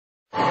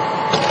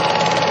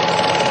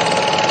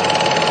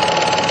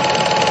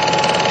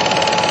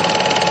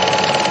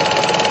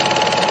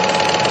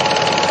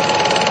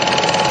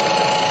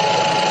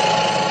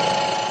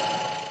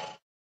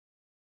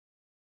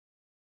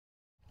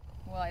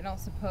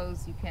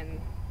suppose you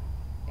can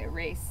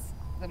erase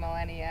the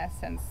millennia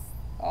since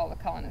all the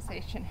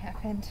colonization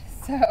happened.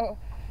 So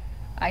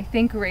I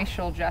think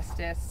racial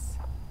justice,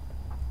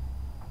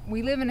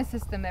 we live in a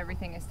system,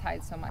 everything is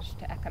tied so much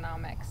to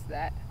economics,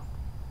 that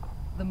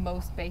the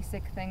most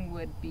basic thing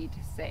would be to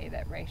say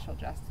that racial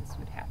justice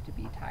would have to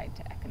be tied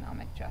to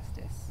economic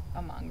justice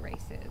among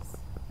races.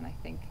 And I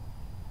think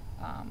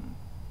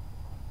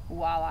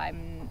while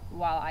I'm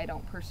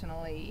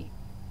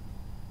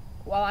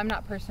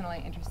not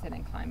personally interested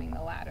in climbing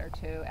the ladder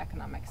to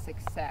economic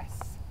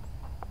success,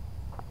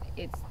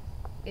 it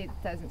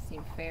doesn't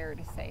seem fair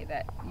to say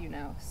that, you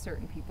know,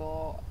 certain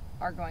people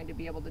are going to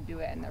be able to do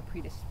it and they're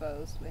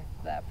predisposed with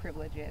the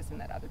privileges, and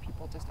that other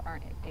people just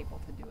aren't able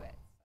to do it.